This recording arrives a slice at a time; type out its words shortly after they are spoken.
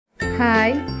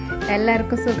Hi,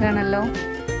 എല്ലാവർക്കും സുഖമാണല്ലോ.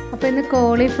 അപ്പോൾ ഇന്ന്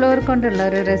കോളിഫ്ലവർ കൊണ്ടുള്ള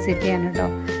ഒരു റെസിപ്പിയാണ് കേട്ടോ.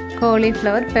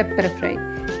 Cauliflower pepper fry.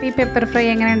 ഈ പെപ്പർ ഫ്രൈ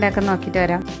എങ്ങനെ ഉണ്ടാക്കാൻ നോക്കിയിട്ട്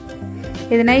വരാം.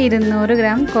 ഇതിനായി 200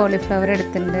 ഗ്രാം കോളിഫ്ലവർ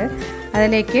എടുത്തിട്ടുണ്ട്.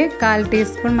 അതിലേക്ക് 1/4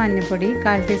 ടീസ്പൂൺ മഞ്ഞൾപ്പൊടി,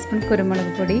 1/4 ടീസ്പൂൺ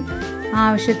കുരുമുളക് പൊടി,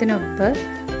 ആവശ്യത്തിന് ഉപ്പ്,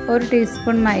 1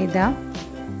 ടീസ്പൂൺ മൈദ,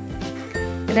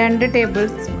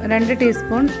 2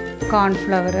 ടീസ്പൂൺ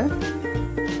കോൺഫ്ലവർ.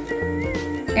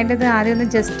 ഇത് ആദ്യം ഒന്ന്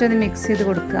ജസ്റ്റ് ഒന്ന് മിക്സ് ചെയ്ത്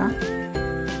കൊടുക്കുക.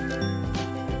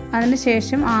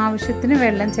 അതിനുശേഷം ആവശ്യത്തിന്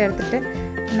വെള്ളം ചേർത്തിട്ട്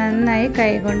നന്നായി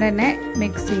കൈകൊണ്ട് തന്നെ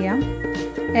മിക്സ് ചെയ്യാം.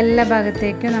 എല്ലാ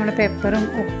ഭാഗത്തേക്കും നമ്മൾ പെപ്പറും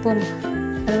ഉപ്പും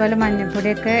അതുപോലെ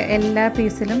മഞ്ഞൾപ്പൊടിയൊക്കെ എല്ലാ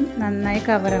പീസിലും നന്നായി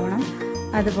കവർ ആവണം.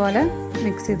 അതുപോലെ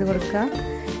മിക്സ് ചെയ്ത് കൊടുക്കുക.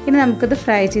 ഇനി നമുക്കിത്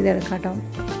ഫ്രൈ ചെയ്തെടുക്കാം കേട്ടോ.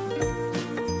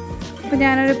 അപ്പോൾ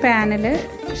ഞാനൊരു പാനിൽ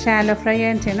ഷാലോ ഫ്രൈ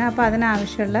ആണ് ചെയ്യണം. അപ്പോൾ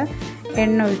അതിനാവശ്യമുള്ള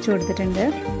എണ്ണ ഒഴിച്ചു കൊടുത്തിട്ടുണ്ട്.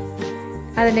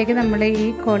 അതിലേക്ക് നമ്മൾ ഈ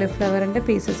കോളിഫ്ലവറിൻ്റെ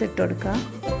പീസസ് ഇട്ട് കൊടുക്കുക.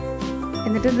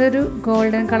 എന്നിട്ട് ഇതൊരു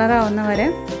ഗോൾഡൻ കളർ ആവുന്ന വരെ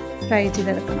ഫ്രൈ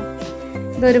ചെയ്തെടുക്കണം.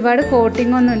 ഇത് ഒരുപാട്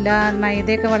കോട്ടിംഗ് ഒന്നുമില്ല,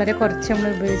 മൈദയൊക്കെ വളരെ കുറച്ച്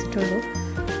നമ്മൾ ഉപയോഗിച്ചിട്ടുള്ളൂ.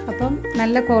 അപ്പം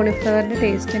നല്ല കോളിഫ്ലവറിൻ്റെ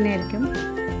ടേസ്റ്റ് തന്നെയായിരിക്കും.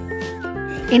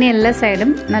 ഇനി എല്ലാ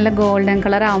സൈഡും നല്ല ഗോൾഡൻ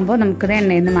കളർ ആകുമ്പോൾ നമുക്കിത്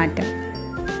എണ്ണയിൽ നിന്ന് മാറ്റാം.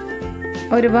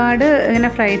 ഒരുപാട് ഇങ്ങനെ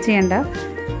ഫ്രൈ ചെയ്യേണ്ട,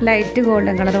 ലൈറ്റ്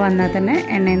ഗോൾഡൻ കളർ വന്നാൽ തന്നെ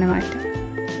എണ്ണയിൽ നിന്ന് മാറ്റാം.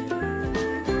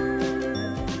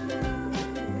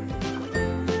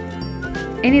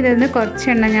 ഇനി ഇതിൽ നിന്ന് കുറച്ച്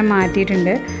എണ്ണ ഞാൻ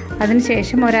മാറ്റിയിട്ടുണ്ട്.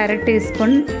 അതിനുശേഷം 1/2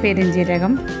 ടീസ്പൂൺ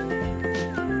പെരുംജീരകം,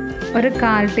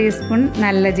 1/4 ടീസ്പൂൺ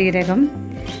നല്ല ജീരകം,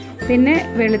 പിന്നെ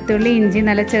വെളുത്തുള്ളി ഇഞ്ചി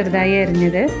നല്ല ചെറുതായി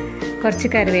അരിഞ്ഞത്, കുറച്ച്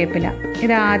കറിവേപ്പില.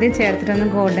 ഇത് ആദ്യം ചേർത്തിട്ടൊന്ന്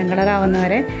ഗോൾഡൻ കളർ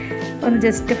ആവുന്നവരെ ഒന്ന്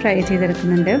ജസ്റ്റ് ഫ്രൈ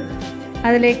ചെയ്തെടുക്കുന്നുണ്ട്.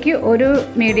 അതിലേക്ക് ഒരു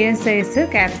മീഡിയം സൈസ്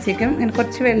ക്യാപ്സിക്കം, ഇങ്ങനെ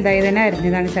കുറച്ച് വലുതായി തന്നെ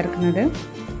അരിഞ്ഞതാണ് ചേർക്കുന്നത്.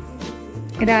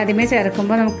 ഇതാദ്യമേ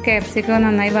ചേർക്കുമ്പോൾ നമുക്ക് ക്യാപ്സിക്കം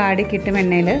നന്നായി വാടി കിട്ടും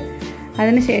എണ്ണയിൽ.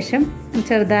 അതിനുശേഷം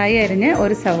ചെറുതായി അരിഞ്ഞ്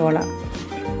ഒരു സവോള,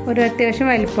 ഒരു അത്യാവശ്യം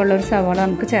വലിപ്പമുള്ള ഒരു സവോള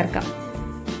നമുക്ക് ചേർക്കാം.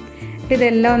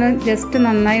 ഇതെല്ലാം ഒന്ന് ജസ്റ്റ്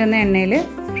നന്നായി ഒന്ന് എണ്ണയിൽ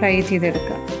ഫ്രൈ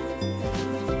ചെയ്തെടുക്കുക.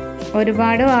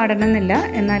 ഒരുപാട് വാടണമെന്നില്ല,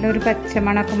 എന്നാലും ഒരു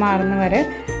പച്ചമണമൊക്കെ മാറുന്ന വരെ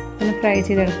ഒന്ന് ഫ്രൈ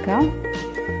ചെയ്തെടുക്കുക.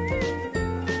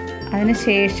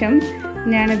 അതിനുശേഷം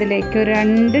ഞാനിതിലേക്ക് ഒരു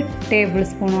 2 ടേബിൾ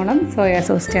സ്പൂണോളം സോയാ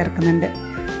സോസ് ചേർക്കുന്നുണ്ട്.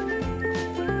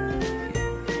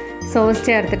 സോസ്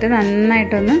ചേർത്തിട്ട്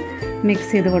നന്നായിട്ടൊന്ന്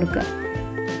മിക്സ് ചെയ്ത് കൊടുക്കുക.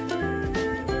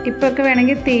 ഇപ്പോഴൊക്കെ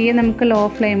വേണമെങ്കിൽ തീ നമുക്ക് ലോ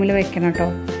ഫ്ലെയിമിൽ വെക്കണം കേട്ടോ.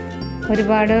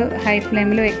 ഒരുപാട് ഹൈ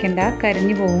ഫ്ലെയിമിൽ വെക്കണ്ട,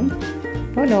 കരിഞ്ഞു പോവും.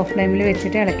 അപ്പോൾ ലോ ഫ്ലെയിമിൽ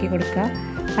വെച്ചിട്ട് ഇളക്കി കൊടുക്കുക.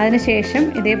 അതിനുശേഷം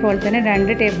ഇതേപോലെ തന്നെ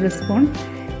 2 ടേബിൾ സ്പൂൺ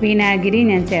വിനാഗിരി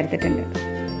ഞാൻ ചേർത്തിട്ടുണ്ട്.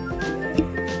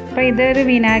 അപ്പോൾ ഇതൊരു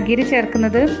വിനാഗിരി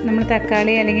ചേർക്കുന്നത് നമ്മൾ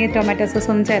തക്കാളി അല്ലെങ്കിൽ ടൊമാറ്റോ സോസ്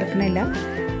ഒന്നും ചേർക്കുന്നില്ല.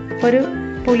 ഒരു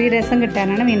പുളി രസം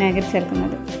കിട്ടാനാണ് വിനാഗിരി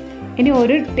ചേർക്കുന്നത്. ഇനി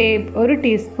ഒരു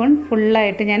ടീസ്പൂൺ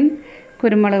ഫുള്ളായിട്ട് ഞാൻ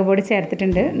കുരുമുളക് പൊടി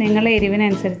ചേർത്തിട്ടുണ്ട്. നിങ്ങളുടെ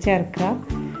എരിവിനനുസരിച്ച് ചേർക്കുക.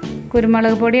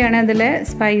 കുരുമുളക് പൊടിയാണ് അതിലെ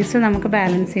സ്പൈസ് നമുക്ക്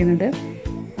ബാലൻസ് ചെയ്യുന്നത്.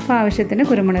 അപ്പോൾ ആവശ്യത്തിന്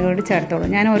കുരുമുളക് പൊടി ചേർത്തോളൂ.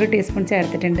 ഞാൻ 1 ടീസ്പൂൺ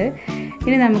ചേർത്തിട്ടുണ്ട്.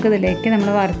 ഇനി നമുക്കിതിലേക്ക് നമ്മൾ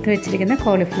വറുത്ത് വെച്ചിരിക്കുന്ന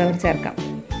കോളിഫ്ലവർ ചേർക്കാം.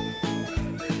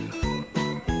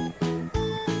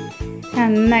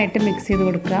 നന്നായിട്ട് മിക്സ് ചെയ്ത്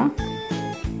കൊടുക്കുക.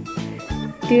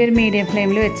 തീ ഒരു മീഡിയം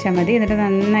ഫ്ലെയിമിൽ വെച്ചാൽ മതി. എന്നിട്ട്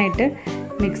നന്നായിട്ട്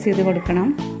മിക്സ് ചെയ്ത് കൊടുക്കണം.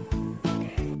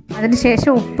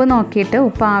 അതിനുശേഷം ഉപ്പ് നോക്കിയിട്ട്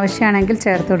ഉപ്പ് ആവശ്യമാണെങ്കിൽ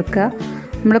ചേർത്ത് കൊടുക്കുക.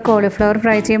 നമ്മൾ കോളിഫ്ലവർ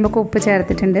ഫ്രൈ ചെയ്യുമ്പോൾ ഉപ്പ്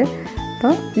ചേർത്തിട്ടുണ്ട്.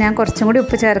 അപ്പോൾ ഞാൻ കുറച്ചും കൂടി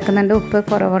ഉപ്പ് ചേർക്കുന്നുണ്ട്. ഉപ്പ്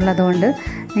കുറവുള്ളതുകൊണ്ട്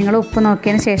നിങ്ങൾ ഉപ്പ്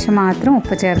നോക്കിയതിന് ശേഷം മാത്രം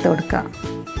ഉപ്പ് ചേർത്ത് കൊടുക്കുക.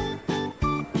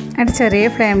 എന്നിട്ട് ചെറിയ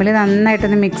ഫ്ലെയിമിൽ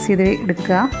നന്നായിട്ടൊന്ന് മിക്സ് ചെയ്ത്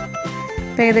എടുക്കുക.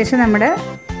 അപ്പോൾ ഏകദേശം നമ്മുടെ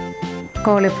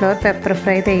കോളിഫ്ലവർ പെപ്പർ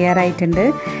ഫ്രൈ തയ്യാറായിട്ടുണ്ട്.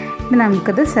 ഇനി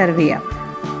നമുക്കിത് സെർവ് ചെയ്യാം.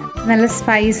 നല്ല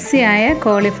സ്പൈസി ആയ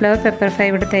കോളിഫ്ലവർ പെപ്പർ ഫ്രൈ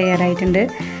ഇവിടെ തയ്യാറായിട്ടുണ്ട്.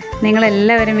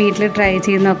 നിങ്ങളെല്ലാവരും വീട്ടിൽ ട്രൈ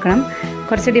ചെയ്ത് നോക്കണം.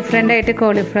 കുറച്ച് ഡിഫറെൻ്റ് ആയിട്ട്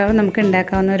കോളിഫ്ലവർ നമുക്ക്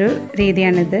ഉണ്ടാക്കാവുന്ന ഒരു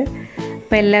രീതിയാണിത്.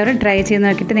 അപ്പോൾ എല്ലാവരും ട്രൈ ചെയ്ത്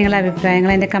നോക്കിയിട്ട് നിങ്ങളുടെ അഭിപ്രായങ്ങൾ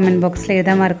എൻ്റെ കമൻറ്റ് ബോക്സിൽ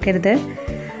എഴുതാൻ മറക്കരുത്.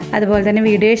 അതുപോലെ തന്നെ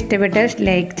വീഡിയോ ഇഷ്ടപ്പെട്ടാൽ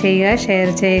ലൈക്ക് ചെയ്യുക, ഷെയർ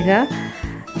ചെയ്യുക.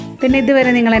 പിന്നെ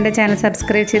ഇതുവരെ നിങ്ങൾ എൻ്റെ ചാനൽ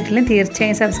സബ്സ്ക്രൈബ് ചെയ്തിട്ടില്ലെങ്കിൽ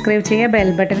തീർച്ചയായും സബ്സ്ക്രൈബ് ചെയ്യുക.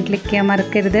 ബെൽ ബട്ടൺ ക്ലിക്ക് ചെയ്യാൻ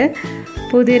മറക്കരുത്.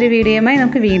 പുതിയൊരു വീഡിയോയുമായി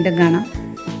നമുക്ക് വീണ്ടും കാണാം.